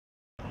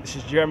This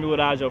is Jeremy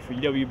Wodajo for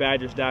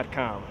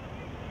UWBadgers.com.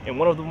 In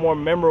one of the more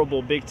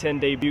memorable Big Ten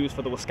debuts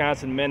for the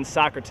Wisconsin men's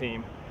soccer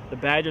team, the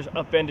Badgers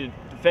upended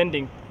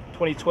defending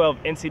 2012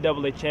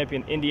 NCAA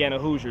champion Indiana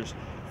Hoosiers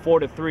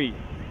 4-3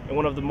 in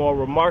one of the more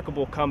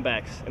remarkable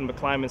comebacks in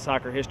McClimon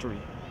soccer history.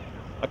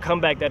 A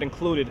comeback that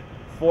included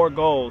 4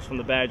 goals from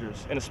the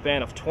Badgers in a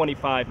span of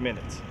 25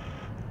 minutes.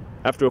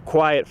 After a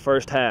quiet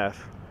first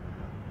half,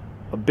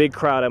 a big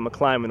crowd at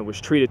McClimon was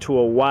treated to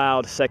a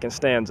wild second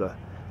stanza.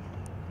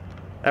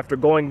 After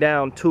going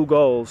down 2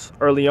 goals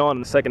early on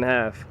in the second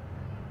half,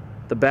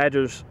 the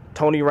Badgers'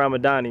 Tony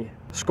Ramadani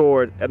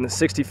scored at the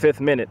 65th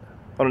minute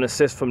on an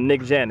assist from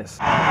Nick Janis.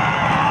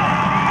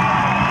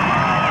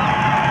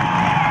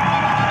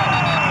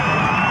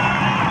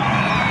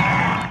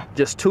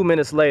 Just 2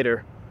 minutes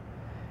later,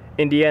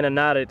 Indiana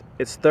knotted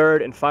its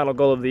 3rd and final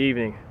goal of the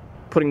evening,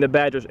 putting the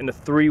Badgers in a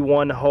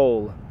 3-1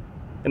 hole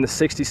in the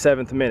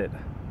 67th minute.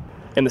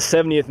 In the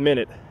 70th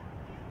minute,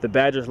 the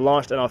Badgers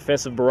launched an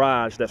offensive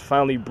barrage that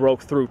finally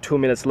broke through 2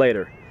 minutes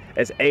later,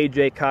 as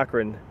A.J.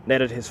 Cochran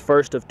netted his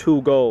first of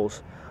 2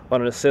 goals on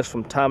an assist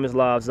from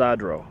Tomislav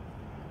Zadro.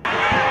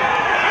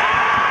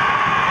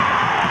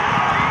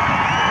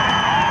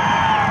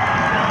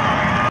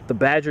 The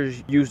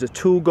Badgers used a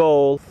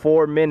 2-goal,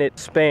 4-minute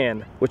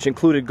span, which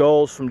included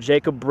goals from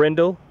Jacob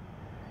Brindle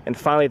and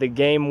finally the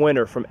game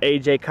winner from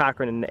A.J.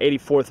 Cochran in the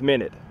 84th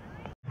minute.